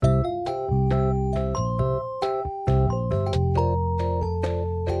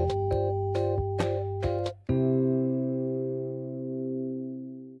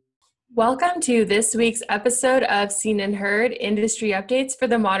Welcome to this week's episode of Seen and Heard Industry Updates for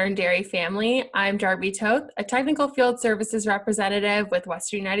the Modern Dairy Family. I'm Darby Toth, a technical field services representative with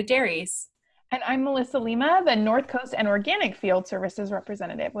Western United Dairies. And I'm Melissa Lima, the North Coast and Organic Field Services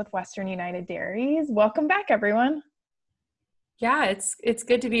representative with Western United Dairies. Welcome back, everyone. Yeah, it's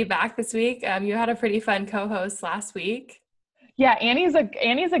good to be back this week. You had a pretty fun co-host last week. Yeah, Annie's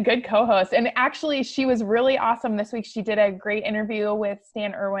a good co-host, and actually she was really awesome this week. She did a great interview with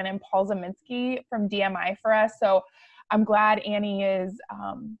Stan Irwin and Paul Zaminsky from DMI for us. So I'm glad Annie is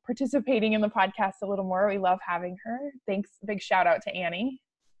participating in the podcast a little more. We love having her. Thanks. Big shout out to Annie.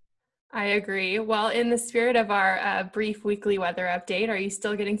 I agree. Well, in the spirit of our brief weekly weather update, are you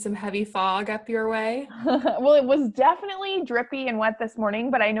still getting some heavy fog up your way? Well, it was definitely drippy and wet this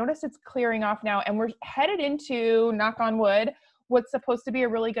morning, but I noticed it's clearing off now, and we're headed into, knock on wood, what's supposed to be a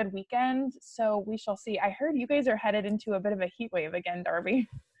really good weekend. So we shall see. I heard you guys are headed into a bit of a heat wave again, Darby.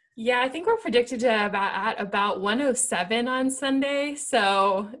 Yeah, I think we're predicted to at about 107 on Sunday.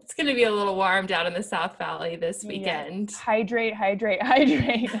 So it's going to be a little warm down in the South Valley this weekend. Yeah. Hydrate.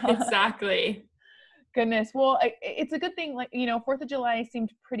 Exactly. Goodness. Well, it's a good thing. 4th of July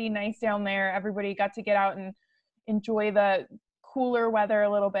seemed pretty nice down there. Everybody got to get out and enjoy the cooler weather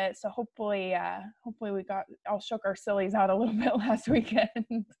a little bit. So hopefully we all shook our sillies out a little bit last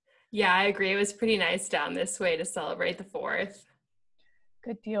weekend. Yeah, I agree. It was pretty nice down this way to celebrate the 4th.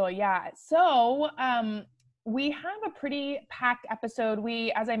 Good deal. Yeah. So we have a pretty packed episode.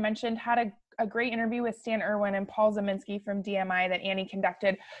 We, as I mentioned, had a great interview with Stan Irwin and Paul Zaminsky from DMI that Annie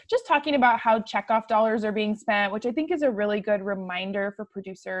conducted, just talking about how checkoff dollars are being spent, which I think is a really good reminder for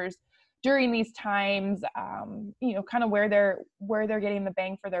producers during these times, kind of where they're getting the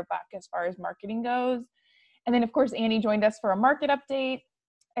bang for their buck as far as marketing goes. And then, of course, Annie joined us for a market update.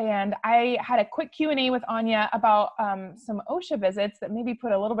 And I had a quick Q&A with Anya about some OSHA visits that maybe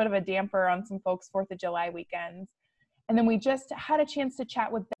put a little bit of a damper on some folks' 4th of July weekends. And then we just had a chance to chat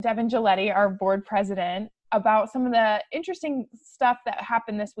with Devin Giletti, our board president, about some of the interesting stuff that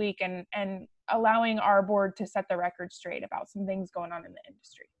happened this week and allowing our board to set the record straight about some things going on in the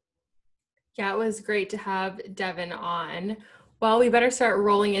industry. Yeah, it was great to have Devin on. Well, we better start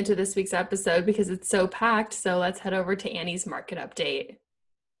rolling into this week's episode because it's so packed. So let's head over to Annie's market update.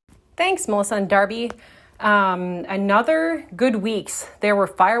 Thanks, Melissa and Darby. Another good weeks. There were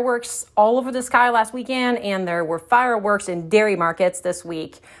fireworks all over the sky last weekend, and there were fireworks in dairy markets this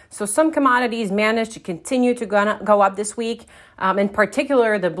week. So some commodities managed to continue to go up this week. In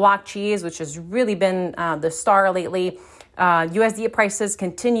particular, the block cheese, which has really been the star lately. USDA prices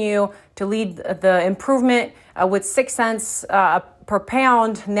continue to lead the improvement with 6 cents per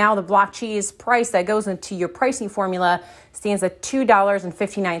pound. Now the block cheese price that goes into your pricing formula stands at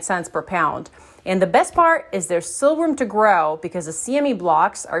 $2.59 per pound. And the best part is there's still room to grow because the CME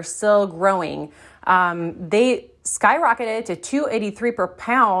blocks are still growing. They skyrocketed to $2.83 per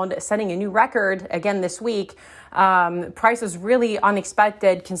pound, setting a new record again this week. Price is really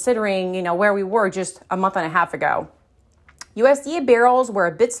unexpected considering, where we were just a month and a half ago. USDA barrels were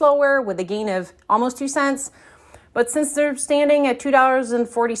a bit slower with a gain of almost 2 cents. But since they're standing at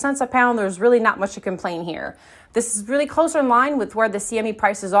 $2.40 a pound, there's really not much to complain here. This is really closer in line with where the CME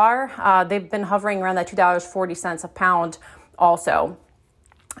prices are. They've been hovering around that $2.40 a pound also.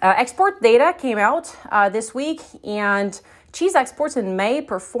 Export data came out this week, and cheese exports in May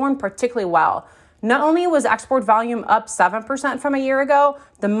performed particularly well. Not only was export volume up 7% from a year ago,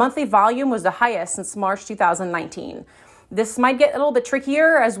 the monthly volume was the highest since March 2019. This might get a little bit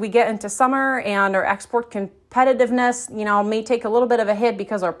trickier as we get into summer and our export competitiveness, may take a little bit of a hit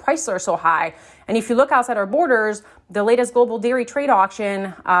because our prices are so high. And if you look outside our borders, the latest global dairy trade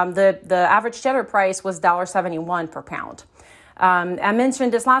auction, the average cheddar price was $1.71 per pound. I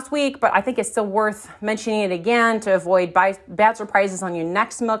mentioned this last week, but I think it's still worth mentioning it again to avoid bad surprises on your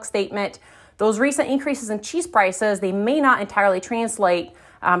next milk statement. Those recent increases in cheese prices, they may not entirely translate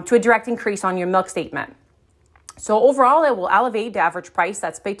to a direct increase on your milk statement. So overall, it will elevate the average price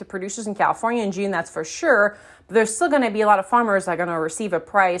that's paid to producers in California in June, that's for sure. But there's still going to be a lot of farmers that are going to receive a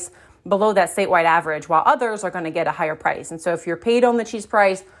price below that statewide average, while others are going to get a higher price. And so if you're paid on the cheese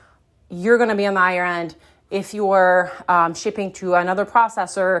price, you're going to be on the higher end. If you're shipping to another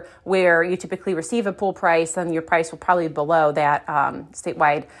processor where you typically receive a pool price, then your price will probably be below that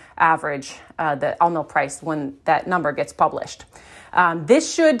statewide average, the all milk price when that number gets published.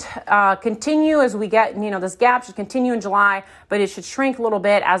 This should continue as we get, this gap should continue in July, but it should shrink a little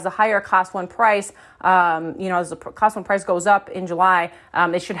bit as the higher Class 1 price, as the Class 1 price goes up in July,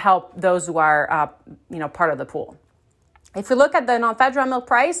 it should help those who are, part of the pool. If you look at the non-fed dry milk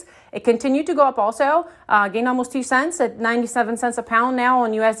price, It continued to go up also, gained almost 2 cents at 97 cents a pound now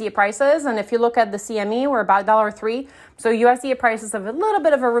on USDA prices. And if you look at the CME, we're about $1.03. So USDA prices have a little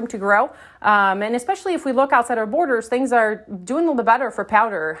bit of a room to grow. And especially if we look outside our borders, things are doing a little bit better for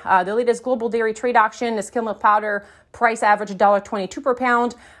powder. The latest global dairy trade auction, the skim milk powder price average $1.22 per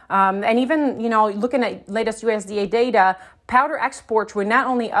pound. And even, looking at latest USDA data, powder exports were not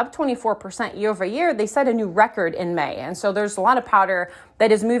only up 24% year over year, they set a new record in May. And so there's a lot of powder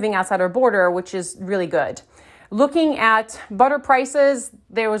that is moving outside our border, which is really good. Looking at butter prices,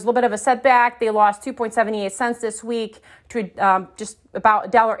 there was a little bit of a setback. They lost 2.78 cents this week to just about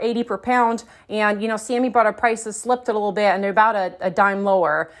 $1.80 per pound. And, CME butter prices slipped a little bit, and they're about a dime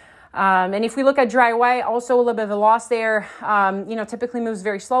lower. And if we look at dry white, also a little bit of a loss there. Typically moves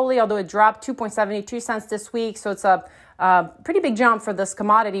very slowly, although it dropped 2.72 cents this week. So it's a pretty big jump for this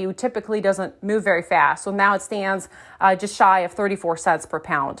commodity, who typically doesn't move very fast. So now it stands just shy of 34 cents per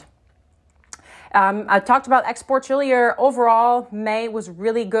pound. I talked about exports earlier. Overall, May was a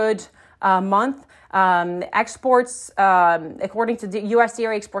really good month. Exports, according to the U.S.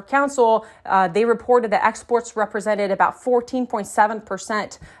 Dairy Export Council, they reported that exports represented about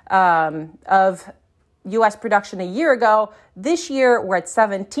 14.7% of U.S. production a year ago. This year, we're at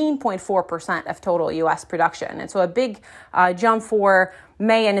 17.4% of total U.S. production. And so a big jump for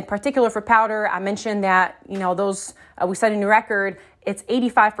May, and in particular for powder. I mentioned that, those we set a new record. It's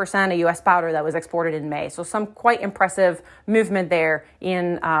 85% of U.S. powder that was exported in May. So some quite impressive movement there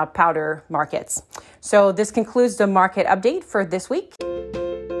in powder markets. So this concludes the market update for this week.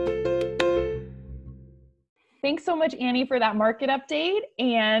 Thanks so much, Annie, for that market update.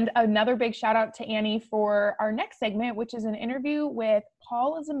 And another big shout out to Annie for our next segment, which is an interview with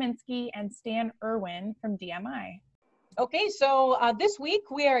Paul Ziminsky and Stan Irwin from DMI. Okay, so this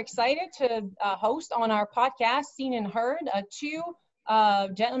week we are excited to host on our podcast, Seen and Heard, two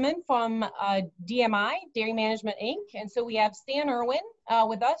gentlemen from DMI, Dairy Management Inc. And so we have Stan Irwin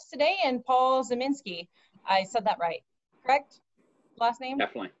with us today and Paul Ziminsky. I said that right, correct? Last name?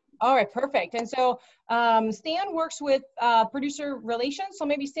 Definitely. All right, perfect. And so Stan works with producer relations. So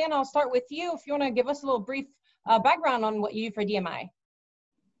maybe Stan, I'll start with you. If you want to give us a little brief background on what you do for DMI.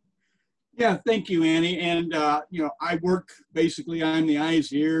 Yeah, thank you, Annie. And, I work, basically, I'm the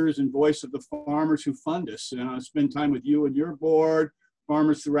eyes, ears, and voice of the farmers who fund us. And I spend time with you and your board,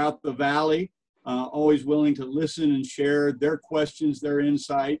 farmers throughout the valley, always willing to listen and share their questions, their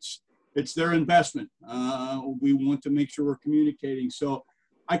insights. It's their investment. We want to make sure we're communicating. So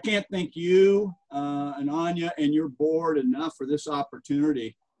I can't thank you and Anya and your board enough for this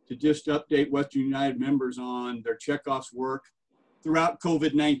opportunity to just update Western United members on their checkoffs work throughout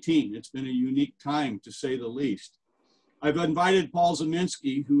COVID-19. It's been a unique time, to say the least. I've invited Paul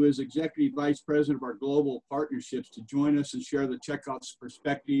Ziminsky, who is Executive Vice President of our Global Partnerships, to join us and share the checkoffs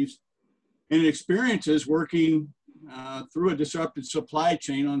perspectives and experiences working through a disrupted supply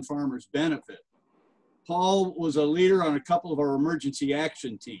chain on farmers' benefit. Paul was a leader on a couple of our emergency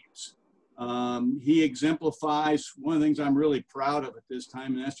action teams. He exemplifies one of the things I'm really proud of at this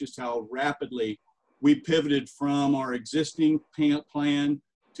time, and that's just how rapidly we pivoted from our existing plan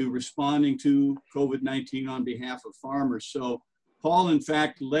to responding to COVID-19 on behalf of farmers. So Paul, in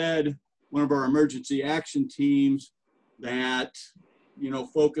fact, led one of our emergency action teams that,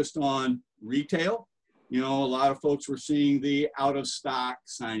 focused on retail. A lot of folks were seeing the out of stock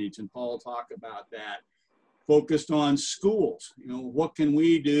signage, and Paul talked about that. Focused on schools, what can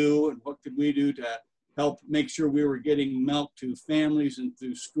we do and what could we do to help make sure we were getting milk to families and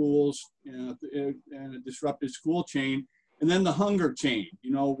through schools and a disrupted school chain. And then the hunger chain,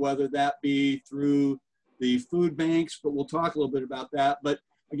 whether that be through the food banks, but we'll talk a little bit about that. But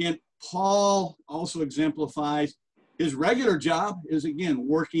again, Paul also exemplifies his regular job is, again,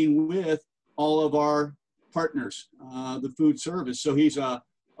 working with all of our partners, the food service. So he's a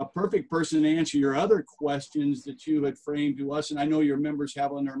perfect person to answer your other questions that you had framed to us. And I know your members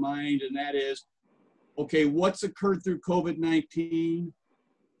have on their mind, and that is, okay, what's occurred through COVID-19?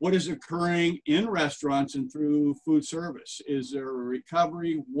 What is occurring in restaurants and through food service? Is there a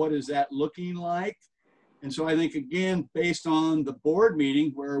recovery? What is that looking like? And so I think, again, based on the board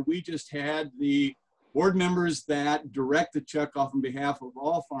meeting where we just had the board members that direct the checkoff on behalf of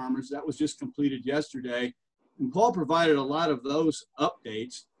all farmers, that was just completed yesterday. And Paul provided a lot of those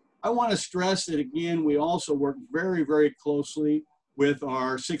updates. I want to stress that, again, we also work very, very closely with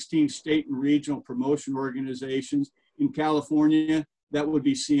our 16 state and regional promotion organizations. In California, that would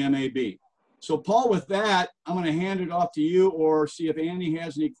be CMAB. So Paul, with that, I'm going to hand it off to you or see if Annie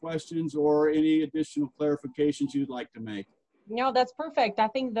has any questions or any additional clarifications you'd like to make. No, that's perfect. I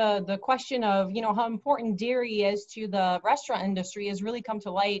think the question of, how important dairy is to the restaurant industry has really come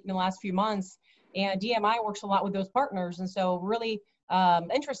to light in the last few months. And DMI works a lot with those partners. And so really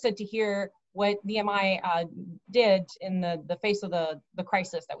interested to hear what DMI did in the face of the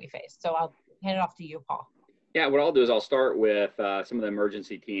crisis that we faced. So I'll hand it off to you, Paul. Yeah, what I'll do is I'll start with some of the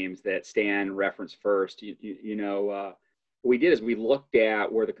emergency teams that Stan referenced first. What we did is we looked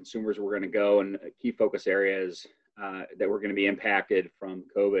at where the consumers were going to go and key focus areas that were going to be impacted from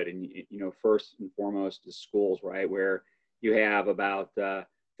COVID. And, first and foremost is schools, right, where you have about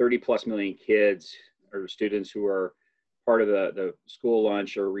 30 plus million kids or students who are part of the school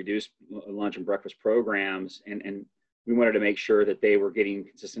lunch or reduced lunch and breakfast programs. And we wanted to make sure that they were getting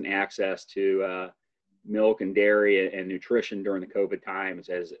consistent access to milk and dairy and nutrition during the COVID times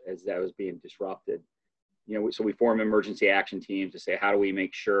as that was being disrupted. So we formed emergency action teams to say, how do we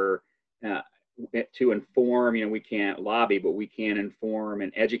make sure to inform, we can't lobby, but we can inform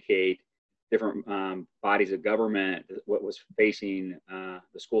and educate different bodies of government what was facing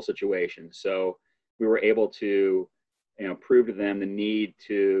the school situation. So we were able to, prove to them the need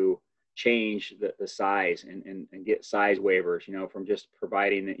to change the size and get size waivers, from just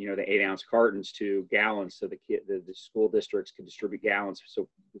providing the 8-ounce cartons to gallons, so the school districts could distribute gallons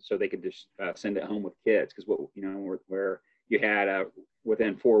so they could just send it home with kids. Because where you had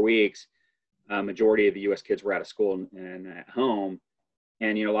within 4 weeks, majority of the U.S. kids were out of school and at home,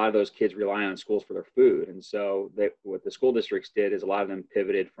 and a lot of those kids rely on schools for their food. And so what the school districts did is a lot of them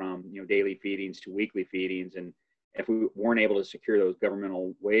pivoted from daily feedings to weekly feedings. And if we weren't able to secure those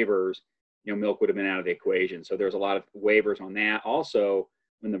governmental waivers, milk would have been out of the equation. So there's a lot of waivers on that. Also,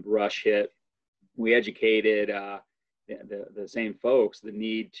 when the rush hit, we educated the same folks the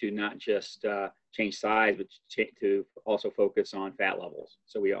need to not just change size, but to also focus on fat levels.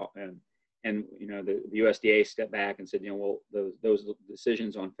 So we all and the USDA stepped back and said, those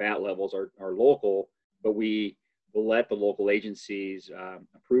decisions on fat levels are local, but we will let the local agencies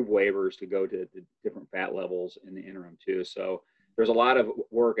approve waivers to go to the different fat levels in the interim too. So there's a lot of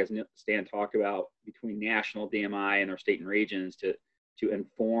work, as Stan talked about, between national DMI and our state and regions to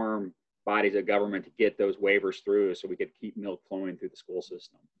inform bodies of government to get those waivers through so we could keep milk flowing through the school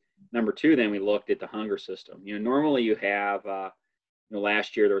system. Number two, then we looked at the hunger system. Normally you have,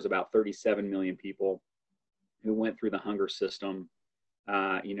 last year there was about 37 million people who went through the hunger system.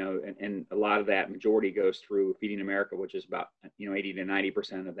 And a lot of that majority goes through Feeding America, which is about 80 to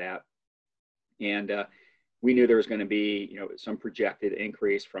 90% of that. And we knew there was going to be some projected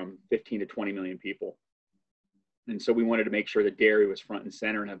increase from 15 to 20 million people, and so we wanted to make sure that dairy was front and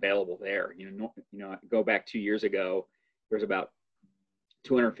center and available there. Go back 2 years ago, there was about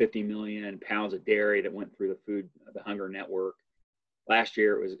 250 million pounds of dairy that went through the Hunger Network. Last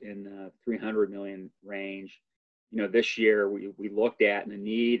year it was in the 300 million range. This year we looked at the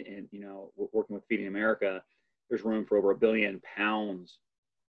need, and working with Feeding America, there's room for over 1 billion pounds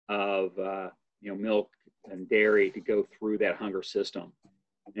of milk and dairy to go through that hunger system.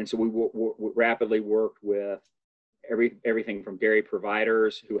 And so we rapidly worked with everything from dairy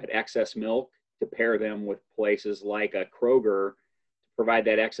providers who had excess milk to pair them with places like a Kroger to provide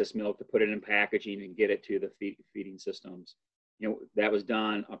that excess milk, to put it in packaging and get it to the feeding systems. That was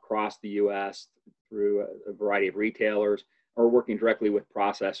done across the U.S. through a variety of retailers, or working directly with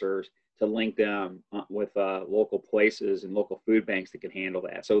processors to link them with local places and local food banks that could handle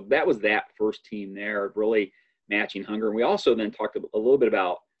that. So that was that first team there of really matching hunger. And we also then talked a little bit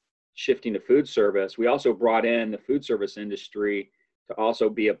about shifting to food service. We also brought in the food service industry to also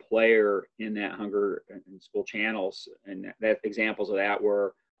be a player in that hunger and school channels. And that examples of that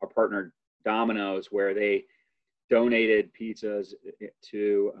were our partner Domino's, where they donated pizzas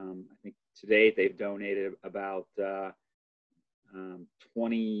to, I think to date they've donated about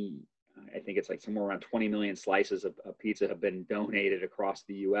 20, I think it's like somewhere around 20 million slices of pizza have been donated across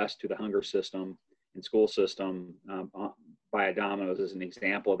the U.S. to the hunger system and school system by Domino's as an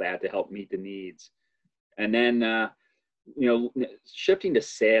example of that to help meet the needs. And then, shifting to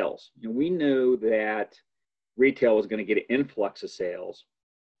sales, we knew that retail was going to get an influx of sales.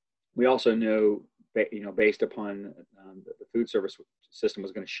 We also knew, based upon the food service system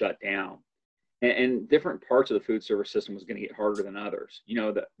was going to shut down, and different parts of the food service system was going to get harder than others.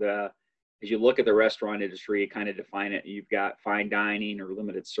 As you look at the restaurant industry, you kind of define it. You've got fine dining or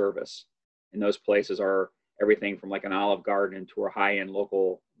limited service, and those places are everything from like an Olive Garden to a high-end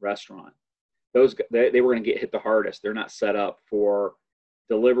local restaurant. They were going to get hit the hardest. They're not set up for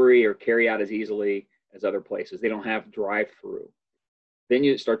delivery or carry out as easily as other places. They don't have drive-through. Then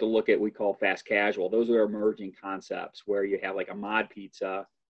you start to look at what we call fast casual. Those are emerging concepts where you have like a mod pizza,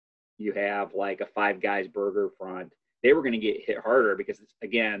 you have like a Five Guys burger front, they were going to get hit harder because it's,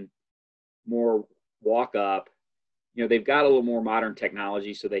 again, more walk up. They've got a little more modern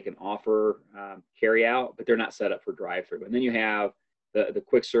technology so they can offer carry out, but they're not set up for drive-through. And then you have the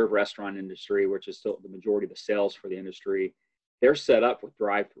quick serve restaurant industry, which is still the majority of the sales for the industry. They're set up with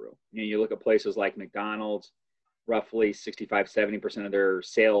drive-through. You look at places like McDonald's, roughly 65-70% of their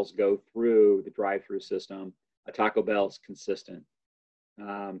sales go through the drive-through system. A Taco Bell is consistent.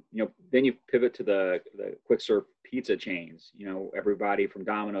 Then you pivot to the quick serve pizza chains. Everybody from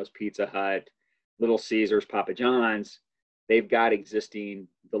Domino's, Pizza Hut, Little Caesars, Papa John's, they've got existing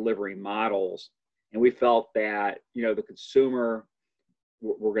delivery models. And we felt that, the consumer,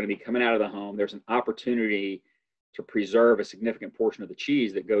 we're going to be coming out of the home. There's an opportunity to preserve a significant portion of the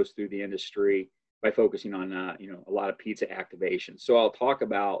cheese that goes through the industry by focusing on, a lot of pizza activations. So I'll talk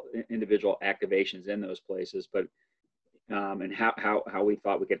about individual activations in those places, but and how we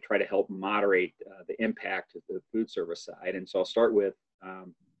thought we could try to help moderate the impact of the food service side. And so I'll start with,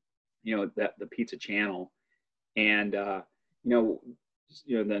 the pizza channel. And, the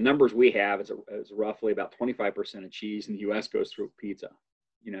numbers we have is roughly about 25% of cheese in the U.S. goes through pizza,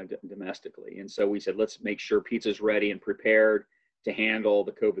 domestically. And so we said, let's make sure pizza's ready and prepared to handle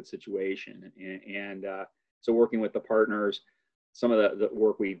the COVID situation. And so working with the partners, some of the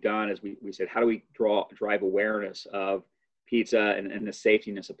work we've done is we said, how do we drive awareness of pizza and the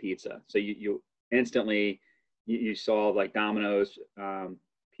safetiness of pizza? So you instantly, you saw like Domino's,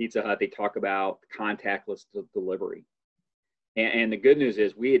 Pizza Hut, they talk about contactless delivery. And the good news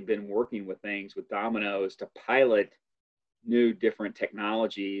is we had been working with Domino's to pilot new different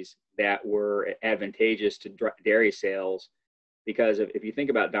technologies that were advantageous to dairy sales. Because if you think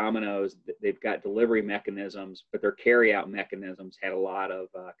about Domino's, they've got delivery mechanisms, but their carryout mechanisms had a lot of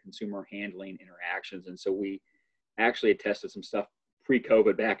consumer handling interactions. And so we actually had tested some stuff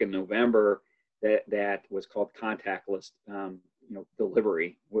pre-COVID back in November that was called contactless,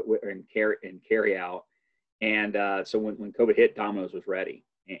 delivery and carryout. And so when COVID hit, Domino's was ready.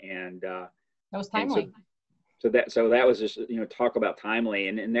 And that was timely. So that was just, talk about timely.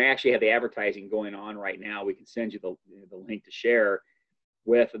 And they actually have the advertising going on right now. We can send you the link to share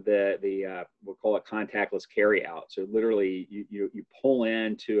with the we'll call it contactless carryout. So literally you pull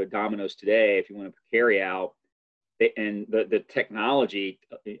into a Domino's today if you want to carry out, and the technology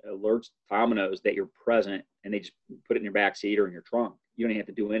alerts Domino's that you're present, and they just put it in your back seat or in your trunk. You don't have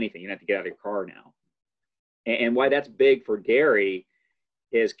to do anything. You don't have to get out of your car now. And why that's big for dairy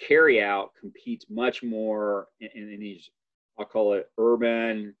is carryout competes much more in these, I'll call it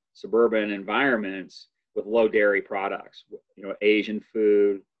urban, suburban environments with low dairy products, Asian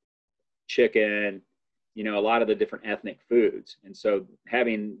food, chicken, a lot of the different ethnic foods. And so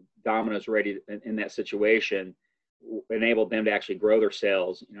having Domino's ready in that situation enabled them to actually grow their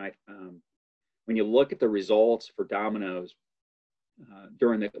sales. When you look at the results for Domino's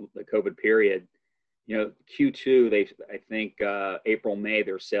during the COVID period, Q2, I think April, May,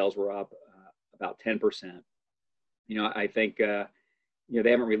 their sales were up about 10%. I think, they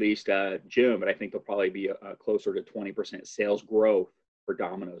haven't released June, but I think they'll probably be closer to 20% sales growth for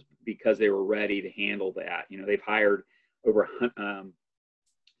Domino's because they were ready to handle that. They've hired over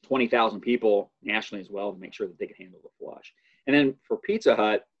 20,000 people nationally as well to make sure that they can handle the flush. And then for Pizza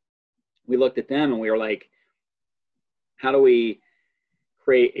Hut, we looked at them and we were like, how do we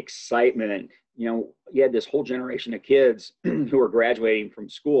create excitement? You had this whole generation of kids who were graduating from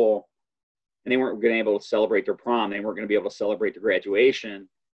school and they weren't going to be able to celebrate their prom. They weren't going to be able to celebrate their graduation.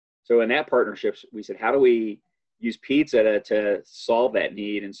 So in that partnership, we said, how do we use pizza to solve that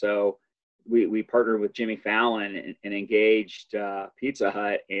need? And so we partnered with Jimmy Fallon and engaged Pizza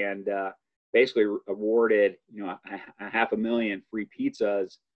Hut and basically awarded, 500,000 free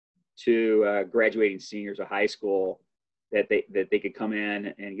pizzas to graduating seniors of high school that they could come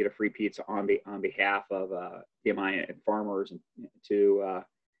in and get a free pizza on behalf of DMI and farmers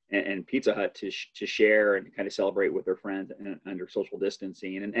and Pizza Hut to share and kind of celebrate with their friends under social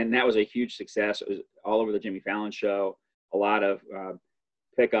distancing. And that was a huge success. It was all over the Jimmy Fallon show, a lot of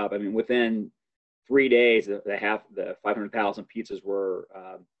pickup. I mean, within 3 days, the 500,000 pizzas were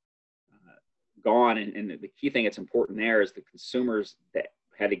gone. And the key thing that's important there is the consumers that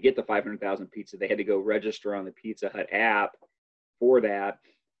had to get the 500,000 pizza, they had to go register on the Pizza Hut app for that.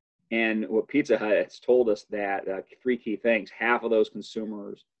 And what Pizza Hut has told us that three key things: half of those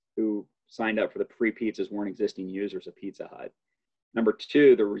consumers who signed up for the free pizzas weren't existing users of Pizza Hut. Number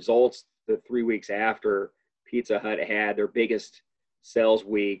two, the results the 3 weeks after, Pizza Hut had their biggest sales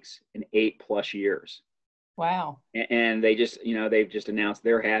weeks in 8+ years. Wow. And they just, they've just announced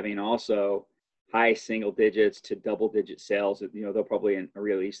they're having also high single digits to double digit sales. They'll probably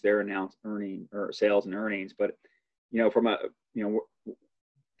release their announced sales and earnings, but from a,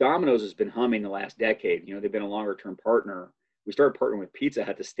 Domino's has been humming the last decade. They've been a longer term partner. We started partnering with Pizza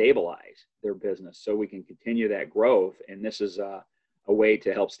Hut to stabilize their business so we can continue that growth. And this is a way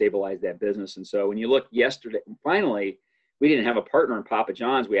to help stabilize that business. And so when you look yesterday, finally, we didn't have a partner in Papa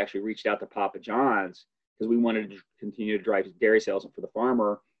John's. We actually reached out to Papa John's because we wanted to continue to drive dairy sales for the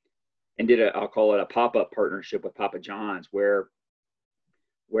farmer, and did I'll call it a pop-up partnership with Papa John's where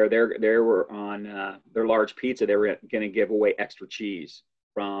they were on their large pizza. They were going to give away extra cheese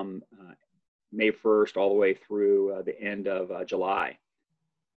from May 1st all the way through the end of July.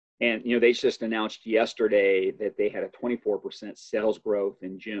 And, they just announced yesterday that they had a 24% sales growth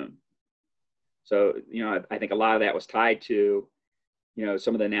in June. So, I think a lot of that was tied to,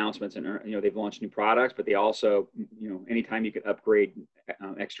 some of the announcements, and, they've launched new products, but they also, anytime you can upgrade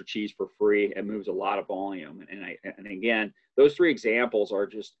extra cheese for free, it moves a lot of volume. And again, those three examples are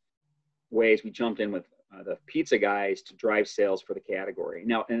just ways we jumped in with the pizza guys to drive sales for the category.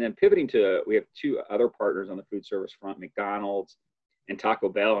 Now, and then pivoting to, we have two other partners on the food service front, McDonald's and Taco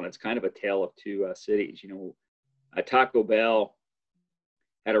Bell, and it's kind of a tale of two cities. Taco Bell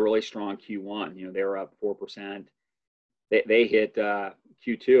had a really strong Q1. They were up 4%. They hit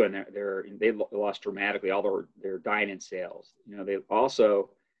Q2, and they lost dramatically all their dine-in sales. They also,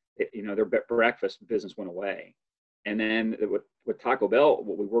 their breakfast business went away. And then with Taco Bell,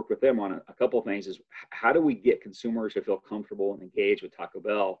 what we worked with them on a couple of things is how do we get consumers to feel comfortable and engaged with Taco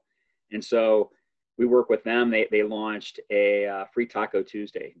Bell? And so we work with them. They launched a free Taco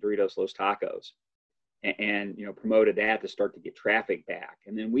Tuesday, Doritos Los Tacos, and promoted that to start to get traffic back.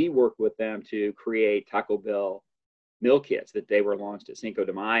 And then we worked with them to create Taco Bell meal kits that they were launched at Cinco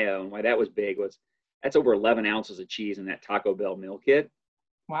de Mayo. And why that was big was that's over 11 ounces of cheese in that Taco Bell meal kit.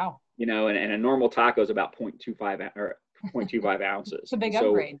 Wow. And a normal taco is about 0.25 ounces. It's a big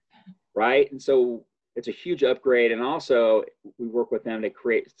upgrade. Right. And so it's a huge upgrade. And also we work with them to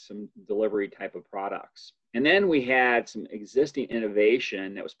create some delivery type of products. And then we had some existing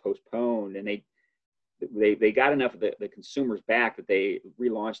innovation that was postponed, and they got enough of the consumers back that they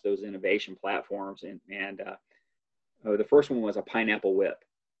relaunched those innovation platforms. And the first one was a pineapple whip.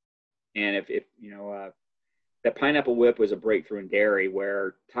 And if that pineapple whip was a breakthrough in dairy,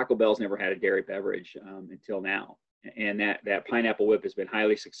 where Taco Bell's never had a dairy beverage until now. And that pineapple whip has been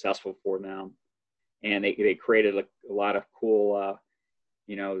highly successful for them. And they created a lot of cool,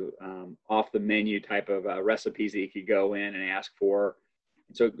 off the menu type of recipes that you could go in and ask for.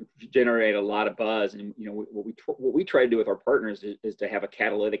 And so it generated a lot of buzz. And, what we try to do with our partners is to have a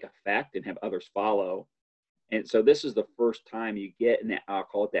catalytic effect and have others follow. And so this is the first time you get in that, I'll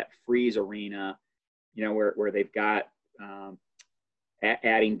call it that freeze arena, where they've got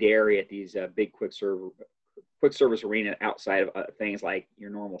adding dairy at these big quick service arena outside of things like your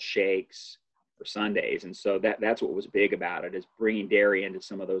normal shakes or sundaes. And so that's what was big about it, is bringing dairy into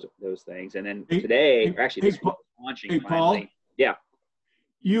some of those things. And then today, this week, launching finally. Paul, yeah.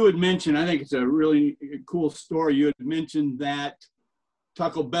 You had mentioned, I think it's a really cool story. You had mentioned that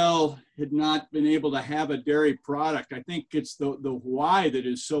Taco Bell had not been able to have a dairy product. I think it's the why that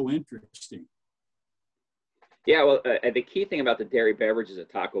is so interesting. Yeah, well, the key thing about the dairy beverages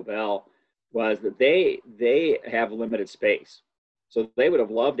at Taco Bell was that they have limited space. So they would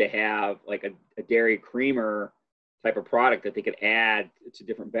have loved to have like a dairy creamer type of product that they could add to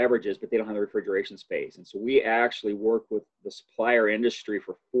different beverages, but they don't have the refrigeration space. And so we actually worked with the supplier industry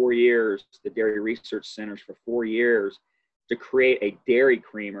for 4 years, the dairy research centers for 4 years, to create a dairy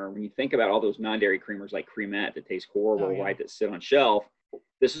creamer. When you think about all those non-dairy creamers like Cremette that taste horrible, right, that sit on shelf,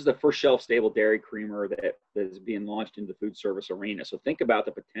 this is the first shelf-stable dairy creamer that is being launched into the food service arena. So think about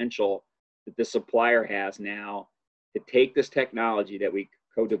the potential that this supplier has now to take this technology that we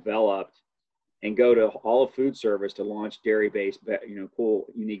co-developed and go to all of food service to launch dairy-based, cool,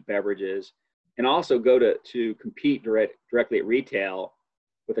 unique beverages, and also go to compete directly at retail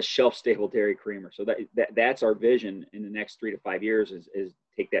with a shelf-stable dairy creamer. So that's our vision in the next 3 to 5 years is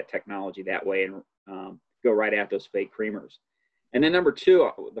take that technology that way and go right at those fake creamers. And then number two,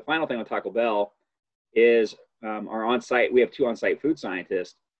 the final thing on Taco Bell is our on-site. We have 2 on-site food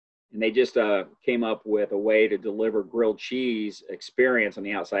scientists, and they just came up with a way to deliver grilled cheese experience on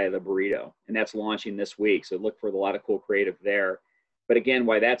the outside of the burrito, and that's launching this week. So look for a lot of cool creative there. But again,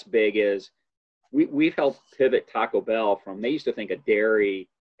 why that's big is we've helped pivot Taco Bell from, they used to think of dairy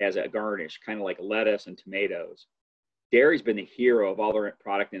as a garnish, kind of like lettuce and tomatoes. Dairy's been the hero of all their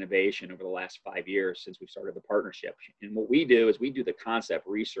product innovation over the last 5 years since we started the partnership. And what we do is we do the concept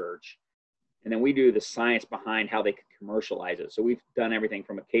research, and then we do the science behind how they can commercialize it. So we've done everything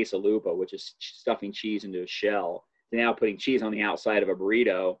from a quesalupa, which is stuffing cheese into a shell, to now putting cheese on the outside of a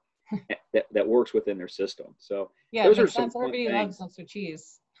burrito that works within their system. So yeah, those it are makes some sense. fun Everybody things. loves Slicer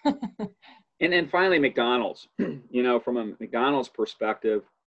cheese. And then finally, McDonald's. From a McDonald's perspective,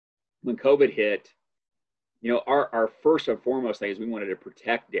 when COVID hit, our first and foremost thing is we wanted to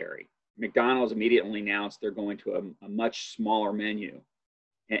protect dairy. McDonald's immediately announced they're going to a much smaller menu.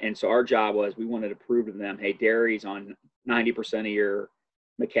 And so our job was, we wanted to prove to them, hey, dairy's on 90% of your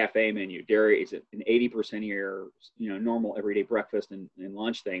McCafe menu. Dairy is an 80% of your normal everyday breakfast and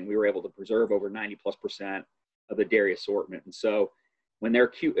lunch thing. We were able to preserve over 90+% of the dairy assortment. And so when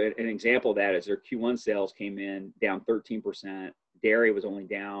an example of that is their Q1 sales came in down 13%. Dairy was only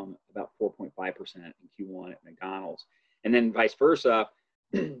down about 4.5% in Q1 at McDonald's. And then vice versa,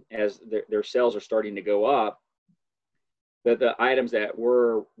 as their sales are starting to go up, the items that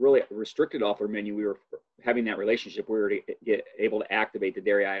were really restricted off their menu, we were having that relationship. We were able to activate the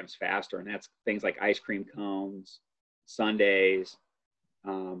dairy items faster. And that's things like ice cream cones, sundaes.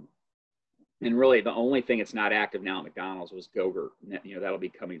 And really the only thing that's not active now at McDonald's was Go-Gurt. That'll be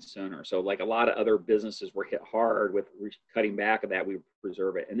coming sooner. So like a lot of other businesses were hit hard with cutting back of that, we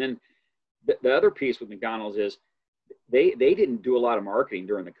preserve it. And then the other piece with McDonald's is they didn't do a lot of marketing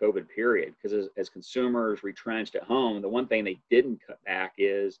during the COVID period, because as consumers retrenched at home, the one thing they didn't cut back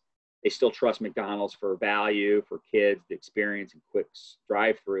is they still trust McDonald's for value, for kids, the experience and quick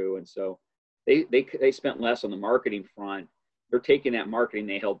drive-through. And so they spent less on the marketing front. They're taking that marketing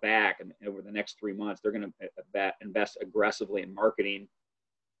they held back, and over the next 3 months, they're going to invest aggressively in marketing.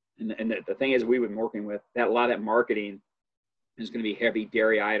 And the thing is, we've been working with that, a lot of that marketing is going to be heavy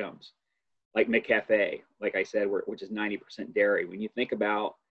dairy items, like McCafe, like I said, which is 90% dairy. When you think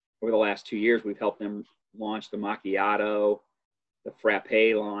about over the last 2 years, we've helped them launch the macchiato, the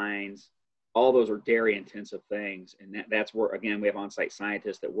frappe lines. All those are dairy intensive things. And that's where, again, we have on-site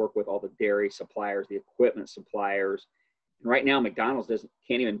scientists that work with all the dairy suppliers, the equipment suppliers. And right now, McDonald's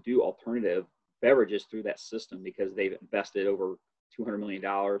can't even do alternative beverages through that system, because they've invested over $200 million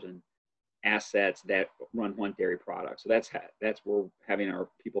in assets that run one dairy product. So that's where having our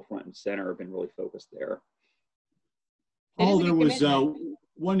people front and center have been really focused there. There was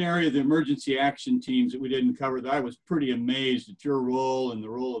one area of the emergency action teams that we didn't cover that I was pretty amazed at your role and the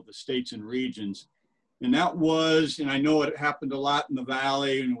role of the states and regions. And that was, and I know it happened a lot in the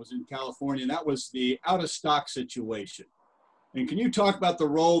Valley and it was in California, and that was the out of stock situation. And can you talk about the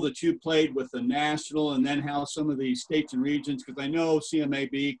role that you played with the national, and then how some of the states and regions, because I know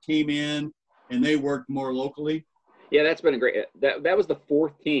CMAB came in and they worked more locally? Yeah, that's been a great, that was the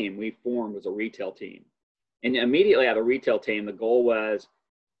fourth team we formed, was a retail team. And immediately out of the retail team, the goal was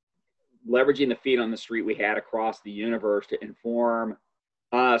leveraging the feet on the street we had across the universe to inform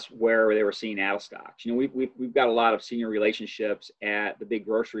us where they were seeing out of stocks. We've got a lot of senior relationships at the big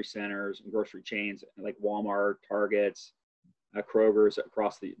grocery centers and grocery chains like Walmart, Targets, Kroger's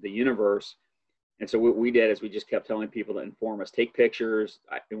across the universe. And so what we did is we just kept telling people to inform us, take pictures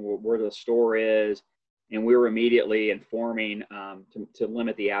where the store is. And we were immediately informing to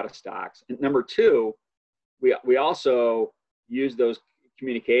limit the out of stocks. And number two, we also used those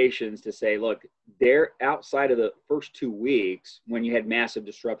communications to say, look, they're outside of the first 2 weeks when you had massive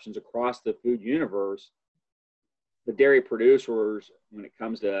disruptions across the food universe, the dairy producers, when it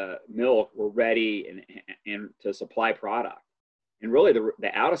comes to milk, were ready and to supply product. And really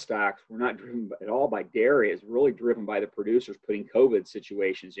the out of stocks were not driven at all by dairy. It's really driven by the producers putting COVID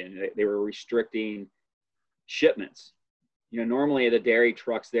situations in. They were restricting shipments. Normally the dairy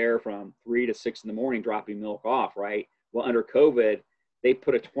truck's there from 3 to 6 in the morning dropping milk off, right? Well, under COVID, they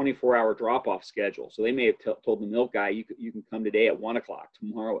put a 24-hour drop-off schedule. So they may have told the milk guy, you can come today at 1 o'clock,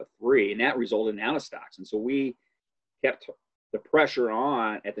 tomorrow at 3, and that resulted in out of stocks. And so we kept the pressure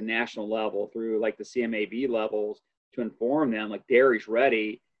on at the national level through like the CMAB levels to inform them, like, dairy's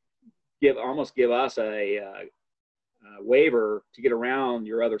ready, give us a waiver to get around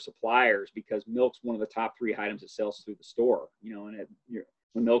your other suppliers, because milk's one of the top 3 items that sells through the store. And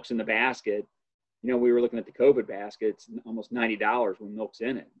when milk's in the basket, we were looking at the COVID basket, it's almost $90 when milk's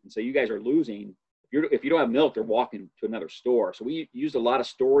in it. And so you guys are losing. If you don't have milk, they're walking to another store. So we used a lot of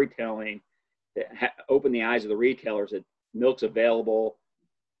storytelling to open the eyes of the retailers that milk's available.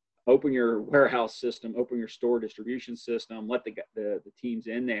 Open your warehouse system, open your store distribution system, let the teams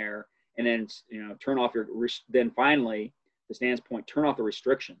in there, and then turn off then finally, to Stan's point, turn off the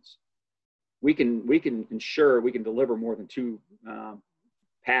restrictions. We can ensure we can deliver more than 2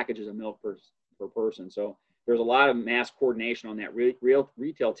 packages of milk per person. So there's a lot of mass coordination on that real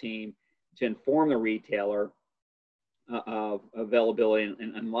retail team to inform the retailer of availability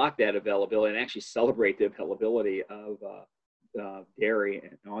and unlock that availability, and actually celebrate the availability of dairy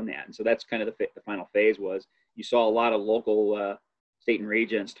on that. And so that's kind of the final phase. Was you saw a lot of local state and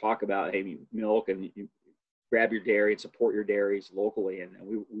regions talk about, hey, milk, and you grab your dairy and support your dairies locally. And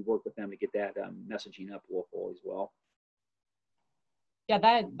we work with them to get that messaging up local as well. Yeah,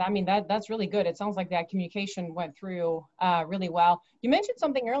 that's really good. It sounds like that communication went through really well. You mentioned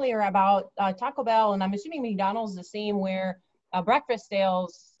something earlier about Taco Bell, and I'm assuming McDonald's is the same, where breakfast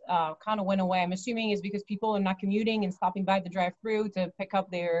sales kind of went away. I'm assuming is because people are not commuting and stopping by the drive-through to pick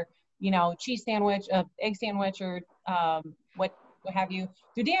up their, cheese sandwich, egg sandwich, or what have you.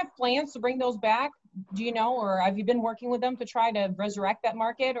 Do they have plans to bring those back? Do you know, or have you been working with them to try to resurrect that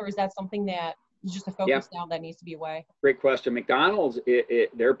market, or is that something that is just a focus now that needs to be away? Great question. McDonald's,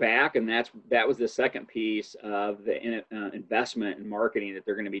 they're back, and that was the second piece of the investment in marketing that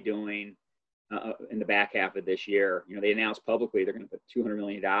they're going to be doing in the back half of this year. They announced publicly they're going to put $200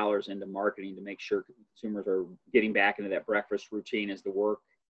 million into marketing to make sure consumers are getting back into that breakfast routine as the work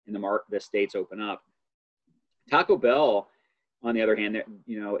in the states open up. Taco Bell, on the other hand,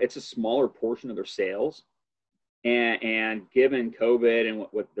 it's a smaller portion of their sales. And given COVID and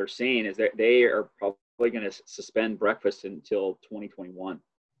what they're seeing is that they are probably going to suspend breakfast until 2021,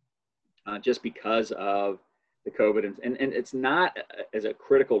 just because of the COVID. And it's not as a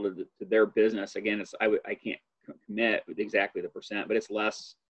critical to their business. Again, I can't commit exactly the percent, but it's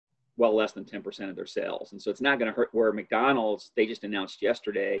less than 10% of their sales. And so it's not going to hurt. Where McDonald's, they just announced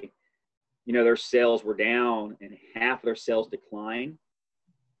yesterday, their sales were down, and half of their sales decline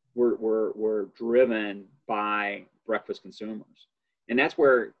were driven by breakfast consumers. And that's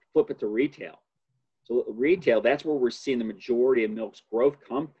where, flip it to retail. So retail, that's where we're seeing the majority of milk's growth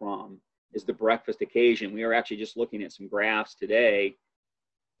come from, is the breakfast occasion. We are actually just looking at some graphs today.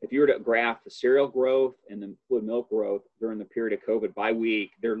 If you were to graph the cereal growth and the fluid milk growth during the period of COVID by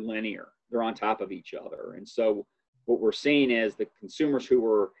week, they're linear. They're on top of each other. And so what we're seeing is the consumers who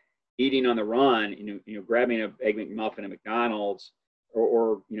were eating on the run, grabbing an Egg McMuffin at McDonald's,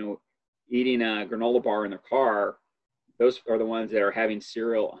 or eating a granola bar in their car, those are the ones that are having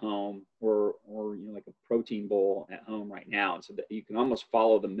cereal at home, or like a protein bowl at home right now. And so that you can almost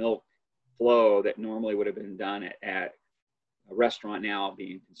follow the milk flow that normally would have been done at a restaurant now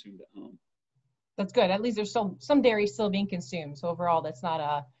being consumed at home. That's good. At least there's some dairy still being consumed. So overall, that's not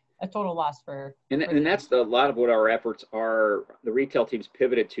a total loss for. And that's a lot of what our efforts are. The retail team's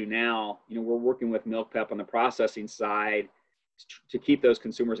pivoted to now. We're working with MilkPEP on the processing side to keep those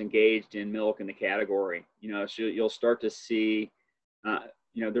consumers engaged in milk in the category. So you'll start to see,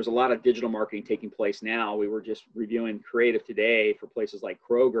 there's a lot of digital marketing taking place now. We were just reviewing creative today for places like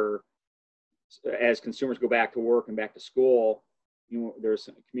Kroger. As consumers go back to work and back to school, there's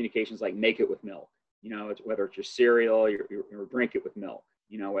some communications like make it with milk. Whether it's your cereal, or drink it with milk.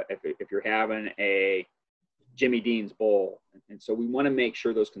 If you're having a Jimmy Dean's bowl. And so we want to make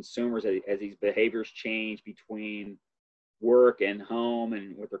sure those consumers, as these behaviors change between work and home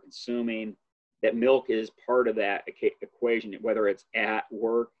and what they're consuming, that milk is part of that equation, whether it's at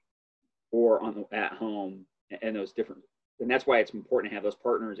work or at home, and those different. And that's why it's important to have those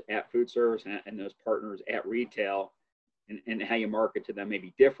partners at food service and those partners at retail, and how you market to them may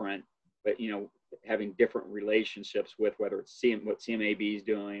be different, but having different relationships with whether it's what CMAB is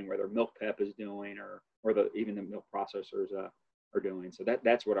doing, whether MilkPEP is doing, or even the milk processors are doing. So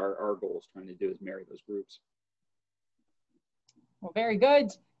that's what our goal is trying to do, is marry those groups. Well, very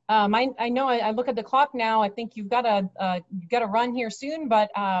good. I know I look at the clock now. I think you've got to run here soon,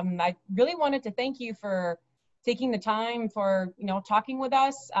 but I really wanted to thank you for taking the time for talking with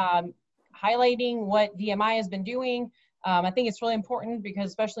us, highlighting what DMI has been doing. I think it's really important because,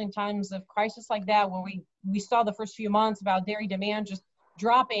 especially in times of crisis like that, where we saw the first few months about dairy demand just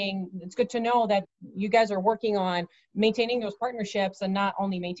dropping, it's good to know that you guys are working on maintaining those partnerships, and not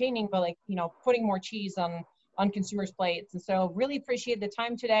only maintaining, but putting more cheese on consumers' plates. And so really appreciate the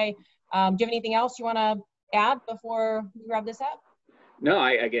time today. Do you have anything else you want to add before we wrap this up? No,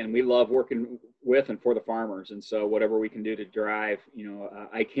 again, we love working with and for the farmers. And so whatever we can do to drive,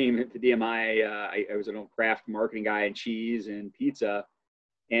 I came into DMI, I was an old craft marketing guy in cheese and pizza.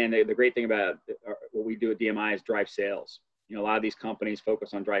 And the great thing about what we do at DMI is drive sales. A lot of these companies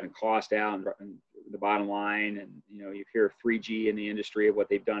focus on driving cost out and the bottom line. And, you hear 3G in the industry of what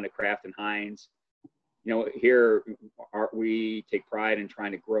they've done to Kraft and Heinz. Here we take pride in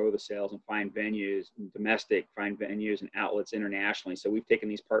trying to grow the sales and find venues, find venues and outlets internationally. So we've taken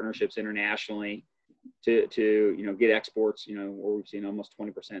these partnerships internationally to get exports, where we've seen almost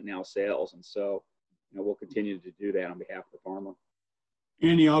 20% now sales. And so, we'll continue to do that on behalf of the farmer.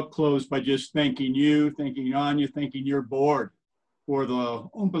 Andy, I'll close by just thanking you, thanking Anya, thanking your board for the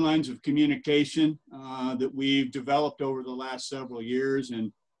open lines of communication that we've developed over the last several years.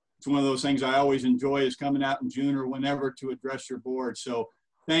 And it's one of those things I always enjoy is coming out in June or whenever to address your board. So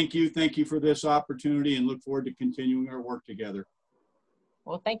thank you for this opportunity, and look forward to continuing our work together.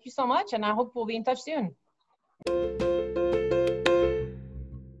 Well, thank you so much, and I hope we'll be in touch soon.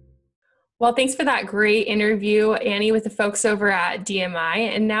 Well, thanks for that great interview, Annie, with the folks over at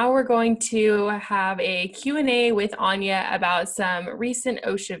DMI. And now we're going to have a Q&A with Anya about some recent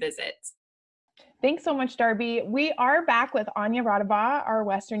OSHA visits. Thanks so much, Darby. We are back with Anya Radava, our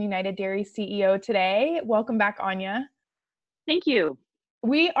Western United Dairy CEO today. Welcome back, Anya. Thank you.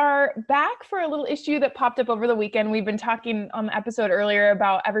 We are back for a little issue that popped up over the weekend. We've been talking on the episode earlier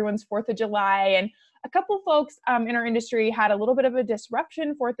about everyone's 4th of July, and a couple folks in our industry had a little bit of a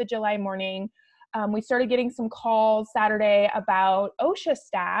disruption 4th of July morning. We started getting some calls Saturday about OSHA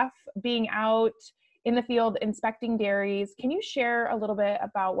staff being out in the field inspecting dairies. Can you share a little bit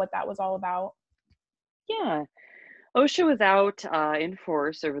about what that was all about? Yeah, OSHA was out in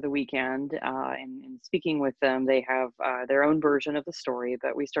force over the weekend, and speaking with them, they have their own version of the story,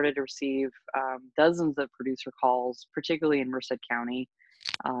 but we started to receive dozens of producer calls, particularly in Merced County,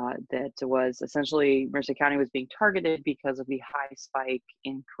 that was essentially Merced County was being targeted because of the high spike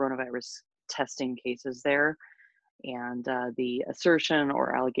in coronavirus testing cases there. And the assertion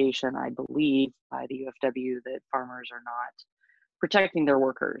or allegation, I believe, by the UFW that farmers are not protecting their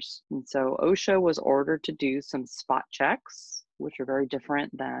workers. And so OSHA was ordered to do some spot checks, which are very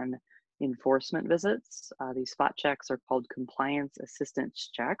different than enforcement visits. These spot checks are called compliance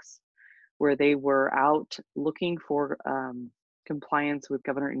assistance checks, where they were out looking for compliance with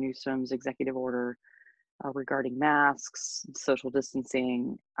Governor Newsom's executive order regarding masks, social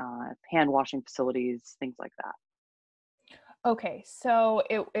distancing, hand washing facilities, things like that. Okay, so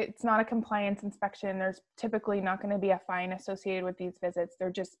it's not a compliance inspection. There's typically not going to be a fine associated with these visits. They're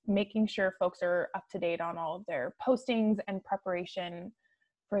just making sure folks are up to date on all of their postings and preparation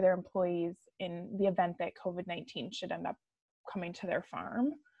for their employees in the event that COVID-19 should end up coming to their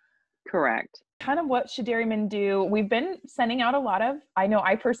farm. Correct. Kind of what should dairymen do? We've been sending out I know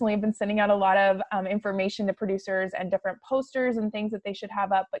I personally have been sending out a lot of information to producers and different posters and things that they should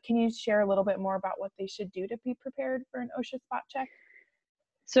have up, but can you share a little bit more about what they should do to be prepared for an OSHA spot check?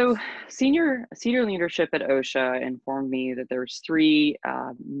 So senior leadership at OSHA informed me that there's 3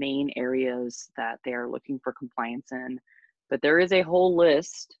 main areas that they are looking for compliance in, but there is a whole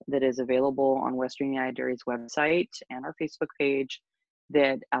list that is available on Western United Dairy's website and our Facebook page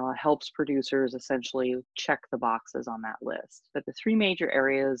that helps producers essentially check the boxes on that list. But the 3 major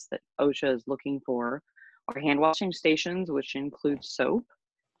areas that OSHA is looking for are hand washing stations, which include soap,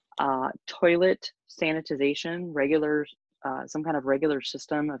 toilet sanitization, some kind of regular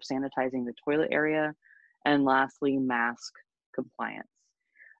system of sanitizing the toilet area, and lastly, mask compliance.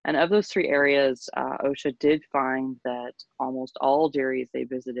 And of those 3 areas, OSHA did find that almost all dairies they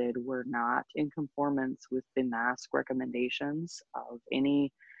visited were not in conformance with the mask recommendations of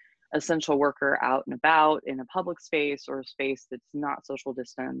any essential worker out and about in a public space or a space that's not social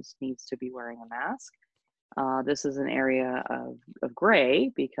distance needs to be wearing a mask. This is an area of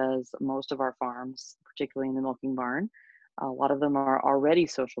gray because most of our farms, particularly in the milking barn, a lot of them are already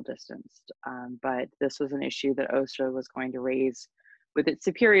social distanced. But this was an issue that OSHA was going to raise with its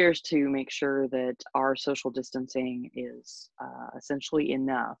superiors to make sure that our social distancing is essentially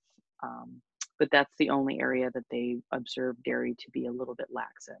enough. But that's the only area that they observed dairy to be a little bit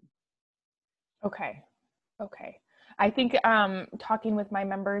lax in. Okay. I think talking with my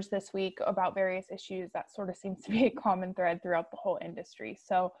members this week about various issues, that sort of seems to be a common thread throughout the whole industry.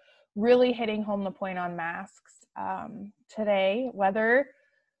 So really hitting home the point on masks today, whether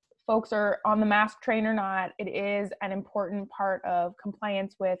folks are on the mask train or not, it is an important part of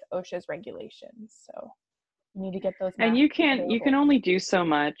compliance with OSHA's regulations. So you need to get those masks. And you can only do so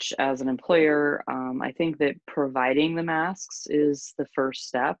much as an employer. I think that providing the masks is the first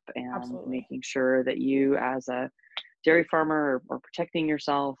step, and Absolutely. Making sure that you as a dairy farmer or protecting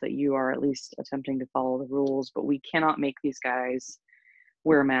yourself, that you are at least attempting to follow the rules. But we cannot make these guys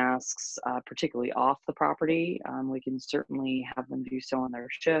wear masks, particularly off the property. We can certainly have them do so on their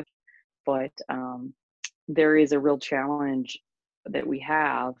shift, but there is a real challenge that we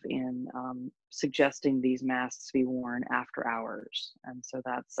have in suggesting these masks be worn after hours. And so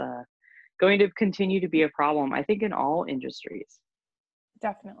that's going to continue to be a problem, I think, in all industries.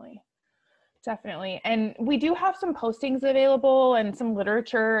 Definitely. And we do have some postings available and some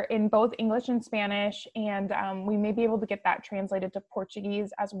literature in both English and Spanish, and we may be able to get that translated to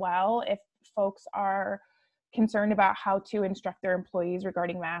Portuguese as well if folks are concerned about how to instruct their employees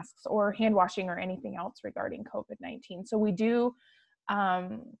regarding masks or hand washing or anything else regarding COVID-19. So we do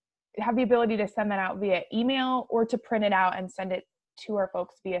have the ability to send that out via email or to print it out and send it to our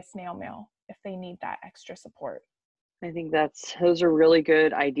folks via snail mail if they need that extra support. I think those are really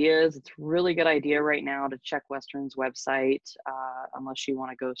good ideas. It's a really good idea right now to check Western's website, unless you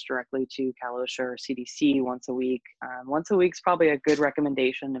want to go directly to Cal OSHA or CDC once a week. Once a week is probably a good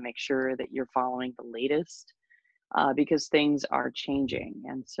recommendation to make sure that you're following the latest, because things are changing.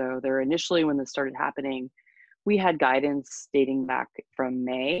 And so there initially, when this started happening, we had guidance dating back from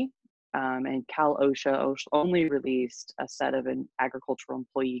May, and Cal OSHA only released a set of an agricultural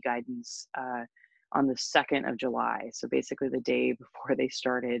employee guidance on the 2nd of July. So basically the day before they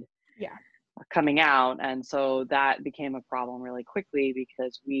started coming out. And so that became a problem really quickly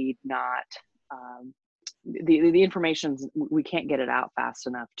because we'd not, the information, we can't get it out fast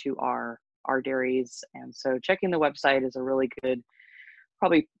enough to our dairies. And so checking the website is a really good,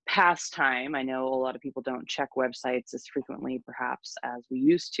 probably pastime. I know a lot of people don't check websites as frequently perhaps as we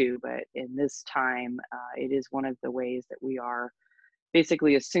used to, but in this time, it is one of the ways that we are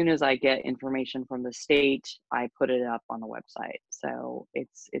basically, as soon as I get information from the state, I put it up on the website. So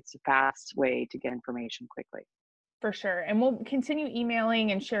it's a fast way to get information quickly. For sure. And we'll continue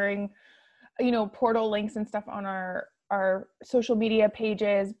emailing and sharing, portal links and stuff on our social media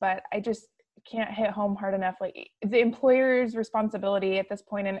pages, but I just can't hit home hard enough, like the employer's responsibility at this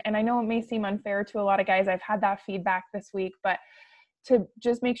point. And I know it may seem unfair to a lot of guys. I've had that feedback this week, but to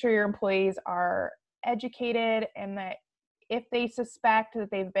just make sure your employees are educated and that if they suspect that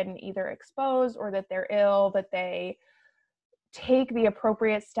they've been either exposed or that they're ill, that they take the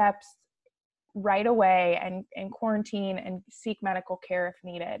appropriate steps right away and quarantine and seek medical care if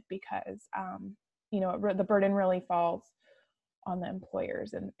needed, because, the burden really falls on the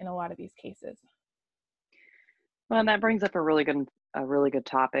employers in a lot of these cases. Well, and that brings up a really good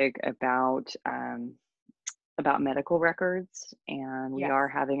topic about medical records. And we are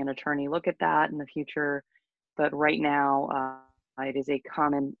having an attorney look at that in the future. But right now, it is a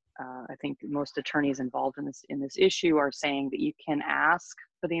common, I think most attorneys involved in this issue are saying that you can ask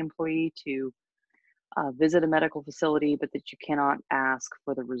for the employee to visit a medical facility, but that you cannot ask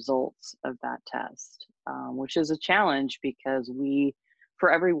for the results of that test, which is a challenge because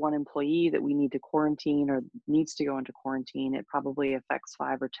for every one employee that we need to quarantine or needs to go into quarantine, it probably affects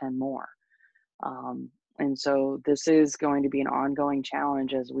 5 or 10 more. And so this is going to be an ongoing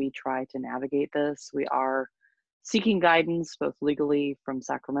challenge as we try to navigate this. We are seeking guidance both legally from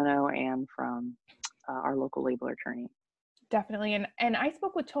Sacramento and from our local labor attorney. Definitely. And I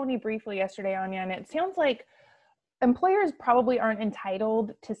spoke with Tony briefly yesterday, Anya, and it sounds like employers probably aren't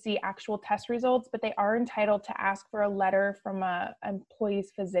entitled to see actual test results, but they are entitled to ask for a letter from an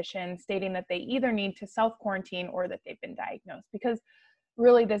employee's physician stating that they either need to self-quarantine or that they've been diagnosed, because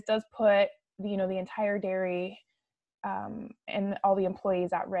really this does put the entire dairy and all the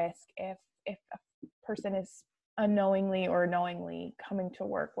employees at risk if a person is unknowingly or knowingly coming to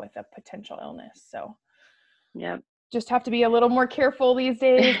work with a potential illness. So just have to be a little more careful these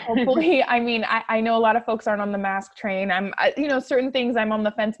days. Hopefully, I know a lot of folks aren't on the mask train. Certain things I'm on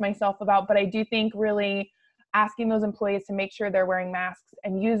the fence myself about, but I do think really asking those employees to make sure they're wearing masks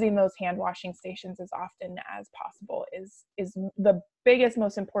and using those hand washing stations as often as possible is the biggest,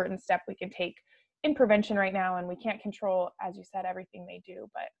 most important step we can take in prevention right now. And we can't control, as you said, everything they do,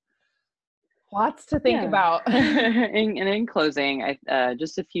 but lots to think about. In closing,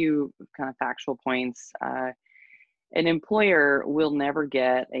 just a few kind of factual points. An employer will never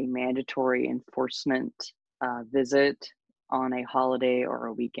get a mandatory enforcement visit on a holiday or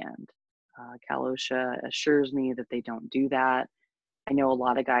a weekend. Cal OSHA assures me that they don't do that. I know a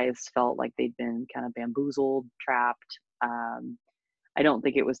lot of guys felt like they'd been kind of bamboozled, trapped. I don't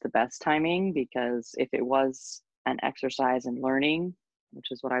think it was the best timing, because if it was an exercise in learning, which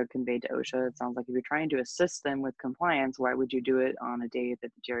is what I would convey to OSHA, it sounds like if you're trying to assist them with compliance, why would you do it on a day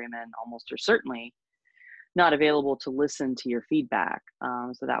that the dairymen almost are certainly not available to listen to your feedback?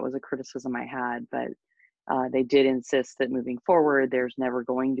 So that was a criticism I had, but they did insist that moving forward, there's never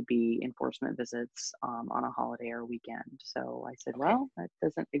going to be enforcement visits on a holiday or weekend. So I said, well, that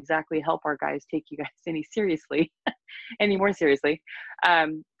doesn't exactly help our guys take you guys any more seriously.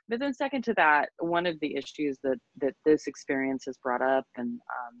 But then second to that, one of the issues that this experience has brought up, and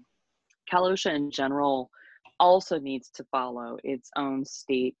Cal OSHA in general also needs to follow its own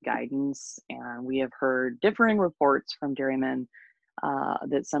state guidance. And we have heard differing reports from dairymen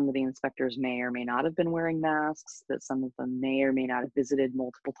that some of the inspectors may or may not have been wearing masks, that some of them may or may not have visited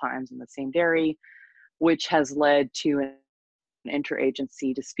multiple times in the same dairy, which has led to an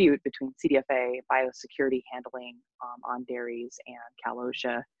interagency dispute between CDFA, biosecurity handling on dairies, and Cal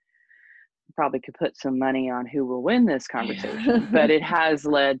OSHA. Probably could put some money on who will win this conversation, but it has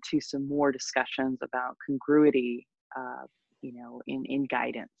led to some more discussions about congruity in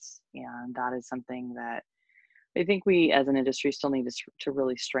guidance. And that is something that I think we as an industry still need to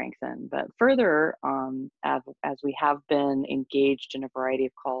really strengthen. But further, as we have been engaged in a variety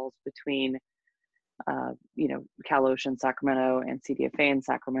of calls between Cal OSHA in Sacramento and CDFA in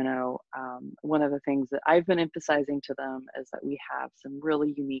Sacramento, one of the things that I've been emphasizing to them is that we have some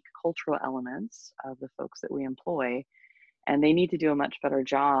really unique cultural elements of the folks that we employ, and they need to do a much better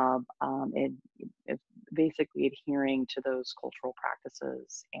job in basically adhering to those cultural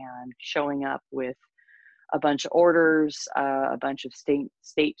practices and showing up with a bunch of orders, a bunch of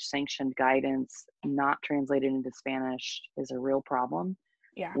state sanctioned guidance not translated into Spanish is a real problem.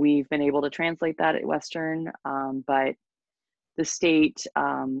 Yeah. We've been able to translate that at Western, but the state,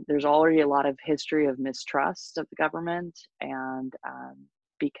 there's already a lot of history of mistrust of the government, and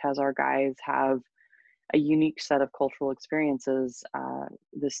because our guys have a unique set of cultural experiences,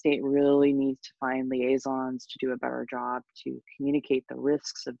 the state really needs to find liaisons to do a better job to communicate the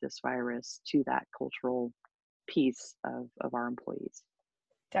risks of this virus to that cultural piece of our employees.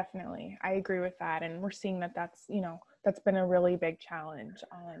 Definitely. I agree with that. And we're seeing that's been a really big challenge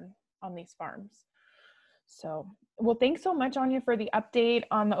on these farms. So, well, thanks so much, Anya, for the update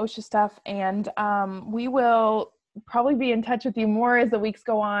on the OSHA stuff. And we will probably be in touch with you more as the weeks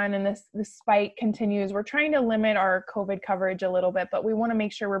go on and this spike continues. We're trying to limit our COVID coverage a little bit, but we want to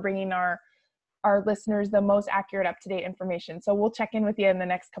make sure we're bringing our listeners the most accurate, up-to-date information. So we'll check in with you in the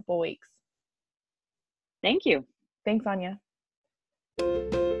next couple of weeks. Thank you. Thanks, Anya.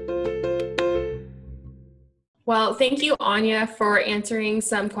 Well, thank you, Anya, for answering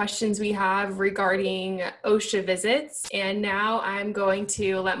some questions we have regarding OSHA visits. And now I'm going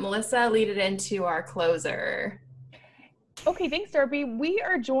to let Melissa lead it into our closer. Okay, thanks, Darby. We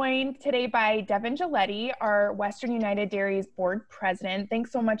are joined today by Devin Giletti, our Western United Dairies board president.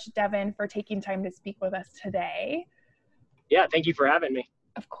 Thanks so much, Devin, for taking time to speak with us today. Yeah, thank you for having me.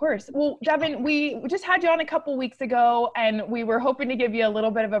 Of course. Well, Devin, we just had you on a couple weeks ago, and we were hoping to give you a little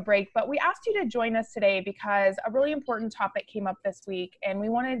bit of a break, but we asked you to join us today because a really important topic came up this week, and we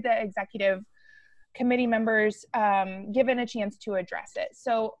wanted the executive committee members given a chance to address it.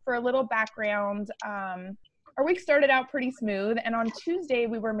 So for a little background, our week started out pretty smooth, and on Tuesday,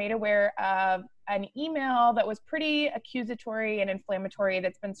 we were made aware of an email that was pretty accusatory and inflammatory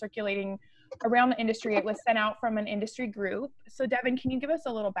that's been circulating around the industry. It was sent out from an industry group. So Devin, can you give us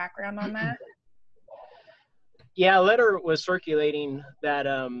a little background on that? Yeah, a letter was circulating that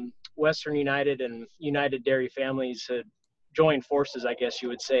Western United and United Dairy Families had joined forces, I guess you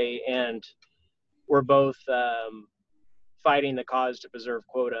would say, and were both fighting the cause to preserve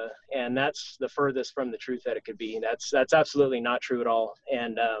quota. And that's the furthest from the truth that it could be. That's absolutely not true at all.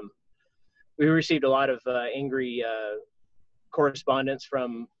 And we received a lot of angry correspondence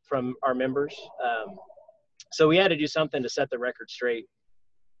from our members. So we had to do something to set the record straight.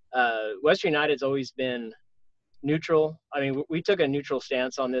 Western United's always been neutral. I mean, we took a neutral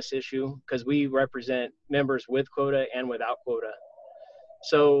stance on this issue because we represent members with quota and without quota.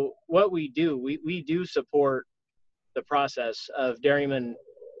 So what we do, we do support the process of dairymen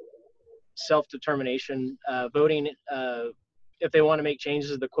self-determination, voting if they want to make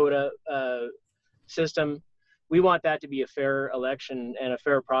changes to the quota system. We want that to be a fair election and a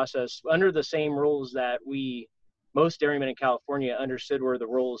fair process under the same rules that most dairymen in California understood were the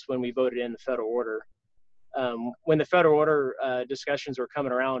rules when we voted in the federal order. When the federal order discussions were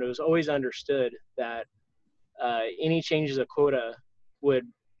coming around, it was always understood that any changes of quota would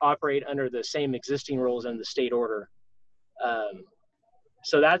operate under the same existing rules in the state order.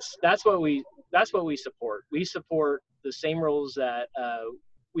 So that's what we support. We support the same rules that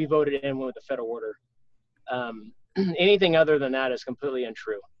we voted in with the federal order. Anything other than that is completely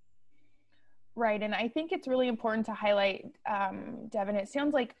untrue. Right, and I think it's really important to highlight, Devin, it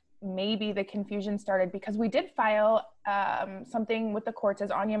sounds like maybe the confusion started because we did file something with the courts, as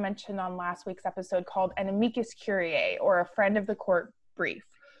Anya mentioned on last week's episode, called an amicus curiae, or a friend of the court brief,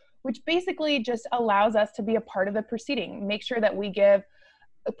 which basically just allows us to be a part of the proceeding, make sure that we give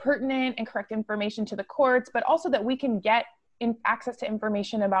pertinent and correct information to the courts, but also that we can get access to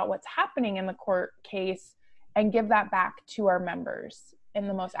information about what's happening in the court case and give that back to our members in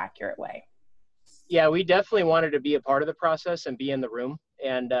the most accurate way. Yeah, we definitely wanted to be a part of the process and be in the room.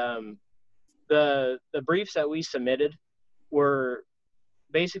 And the briefs that we submitted were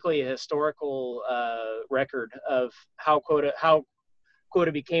basically a historical record of how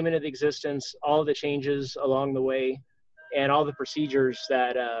quota became into existence, all the changes along the way, and all the procedures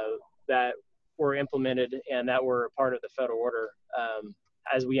that were implemented and that were a part of the federal order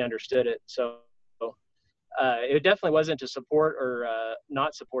as we understood it. So it definitely wasn't to support or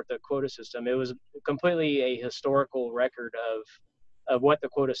not support the quota system. It was completely a historical record of what the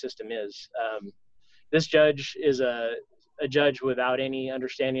quota system is. This judge is a judge without any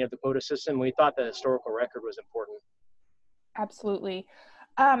understanding of the quota system. We thought the historical record was important. Absolutely.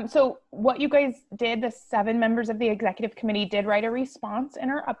 So what you guys did, the 7 members of the executive committee did write a response in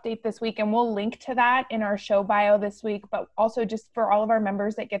our update this week, and we'll link to that in our show bio this week. But also, just for all of our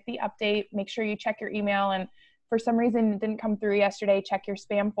members that get the update, make sure you check your email. And for some reason it didn't come through yesterday, check your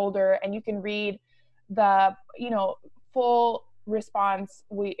spam folder, and you can read the full response.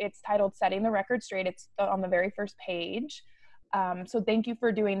 It's titled "Setting the Record Straight." It's on the very first page. So thank you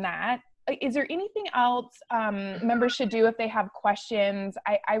for doing that. Is there anything else members should do if they have questions?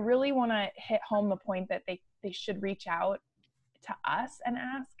 I really want to hit home the point that they should reach out to us and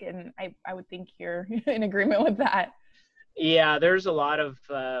ask, and I would think you're in agreement with that. Yeah, there's a lot of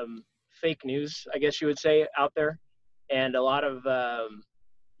fake news, I guess you would say, out there, and a lot of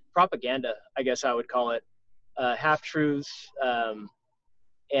propaganda, I guess I would call it, half-truths,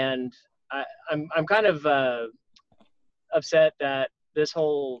 and I'm kind of upset that this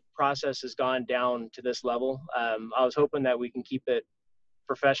whole process has gone down to this level. I was hoping that we can keep it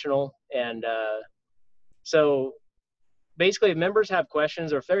professional. And so basically, if members have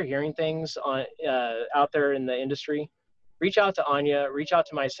questions or if they're hearing things on out there in the industry, reach out to Anya, reach out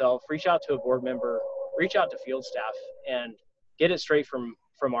to myself, reach out to a board member, reach out to field staff, and get it straight from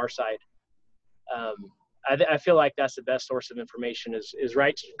our side. I feel like that's the best source of information is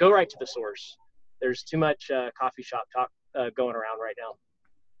go right to the source. There's too much coffee shop talk going around right now.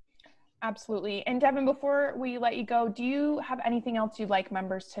 Absolutely. And Devin, before we let you go, do you have anything else you'd like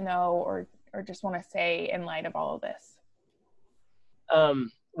members to know or just want to say in light of all of this?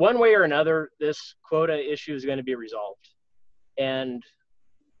 One way or another, this quota issue is going to be resolved. And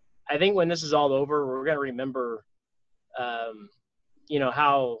I think when this is all over, we're going to remember,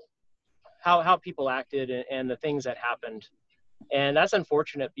 how people acted and the things that happened. And that's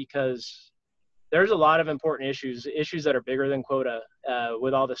unfortunate because there's a lot of important issues that are bigger than quota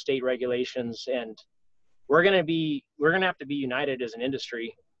with all the state regulations, and we're gonna have to be united as an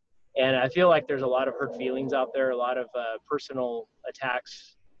industry. And I feel like there's a lot of hurt feelings out there, a lot of personal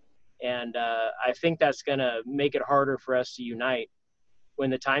attacks, and I think that's gonna make it harder for us to unite when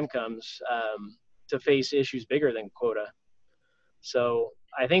the time comes to face issues bigger than quota. So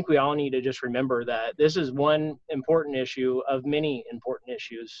I think we all need to just remember that this is one important issue of many important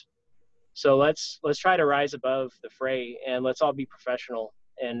issues. So let's try to rise above the fray, and let's all be professional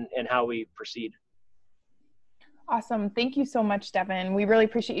in how we proceed. Awesome. Thank you so much, Devin. We really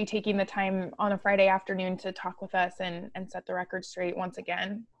appreciate you taking the time on a Friday afternoon to talk with us and set the record straight once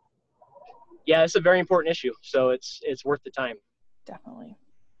again. Yeah, it's a very important issue, so it's worth the time. Definitely.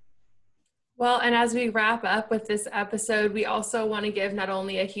 Well, and as we wrap up with this episode, we also want to give not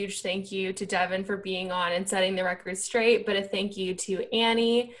only a huge thank you to Devin for being on and setting the record straight, but a thank you to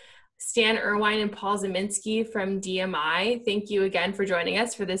Annie, Stan Irwine, and Paul Zeminski from DMI. Thank you again for joining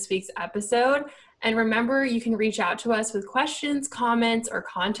us for this week's episode. And remember, you can reach out to us with questions, comments, or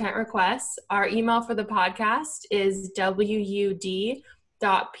content requests. Our email for the podcast is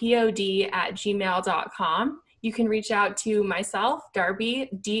wud.pod@gmail.com. You can reach out to myself, Darby,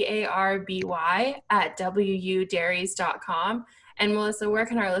 DARBY, @wudairies.com. And Melissa, where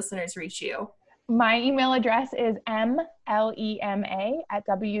can our listeners reach you? My email address is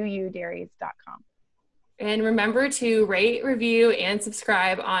mlema@wudairies.com. And remember to rate, review, and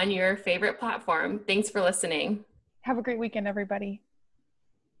subscribe on your favorite platform. Thanks for listening. Have a great weekend, everybody.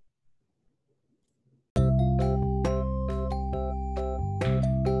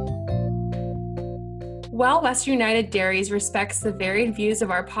 While Western United Dairies respects the varied views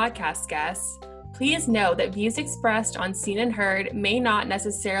of our podcast guests, please know that views expressed on Seen and Heard may not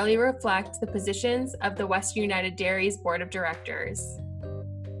necessarily reflect the positions of the Western United Dairies Board of Directors.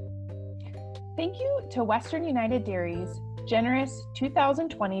 Thank you to Western United Dairies' generous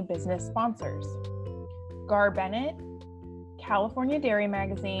 2020 business sponsors: Gar Bennett, California Dairy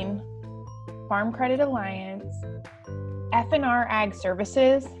Magazine, Farm Credit Alliance, F&R Ag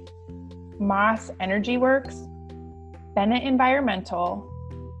Services, Moss Energy Works, Bennett Environmental,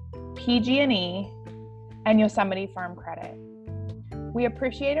 PG&E, and Yosemite Farm Credit. We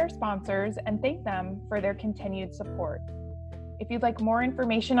appreciate our sponsors and thank them for their continued support. If you'd like more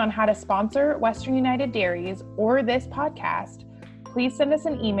information on how to sponsor Western United Dairies or this podcast, please send us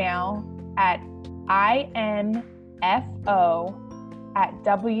an email at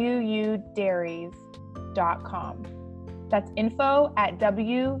info@wudairies.com. That's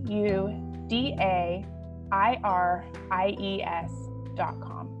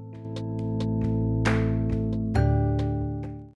info@wudairies.com.